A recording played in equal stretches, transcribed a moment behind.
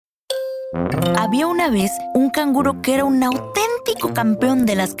Había una vez un canguro que era un auténtico campeón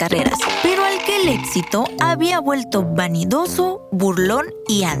de las carreras, pero al que el éxito había vuelto vanidoso, burlón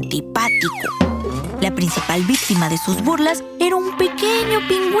y antipático. La principal víctima de sus burlas era un pequeño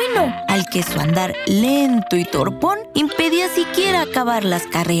pingüino, al que su andar lento y torpón impedía siquiera acabar las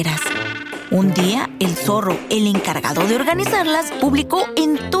carreras. Un día, el zorro, el encargado de organizarlas, publicó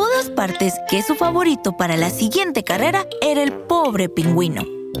en todas partes que su favorito para la siguiente carrera era el pobre pingüino.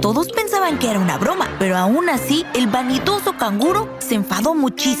 Todos pensaban que era una broma, pero aún así el vanidoso canguro se enfadó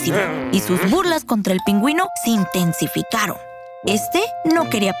muchísimo y sus burlas contra el pingüino se intensificaron. Este no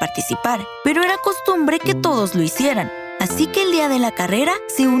quería participar, pero era costumbre que todos lo hicieran. Así que el día de la carrera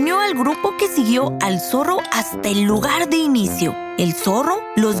se unió al grupo que siguió al zorro hasta el lugar de inicio. El zorro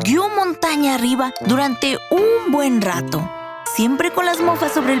los guió montaña arriba durante un buen rato, siempre con las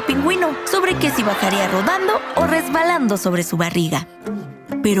mofas sobre el pingüino, sobre que si bajaría rodando o resbalando sobre su barriga.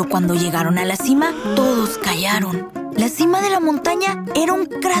 Pero cuando llegaron a la cima, todos callaron. La cima de la montaña era un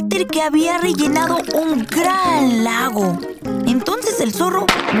cráter que había rellenado un gran lago. Entonces el zorro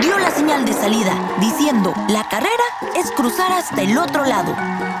dio la señal de salida, diciendo: la carrera es cruzar hasta el otro lado.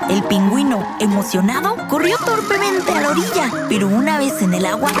 El pingüino, emocionado, corrió torpemente a la orilla, pero una vez en el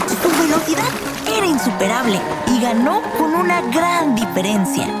agua, su velocidad era insuperable y ganó con una gran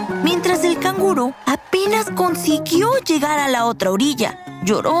diferencia. Mientras el canguro apenas consiguió llegar a la otra orilla,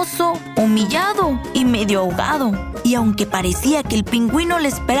 lloroso, humillado y medio ahogado. Y aunque parecía que el pingüino le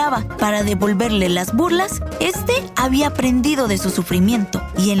esperaba para devolverle las burlas, este había aprendido de su sufrimiento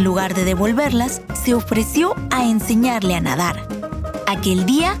y en lugar de devolverlas, se ofreció a enseñarle a nadar. Aquel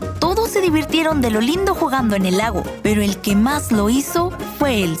día, todos se divirtieron de lo lindo jugando en el lago, pero el que más lo hizo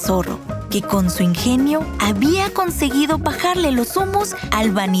fue el zorro, que con su ingenio había conseguido bajarle los humos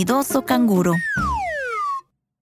al vanidoso canguro.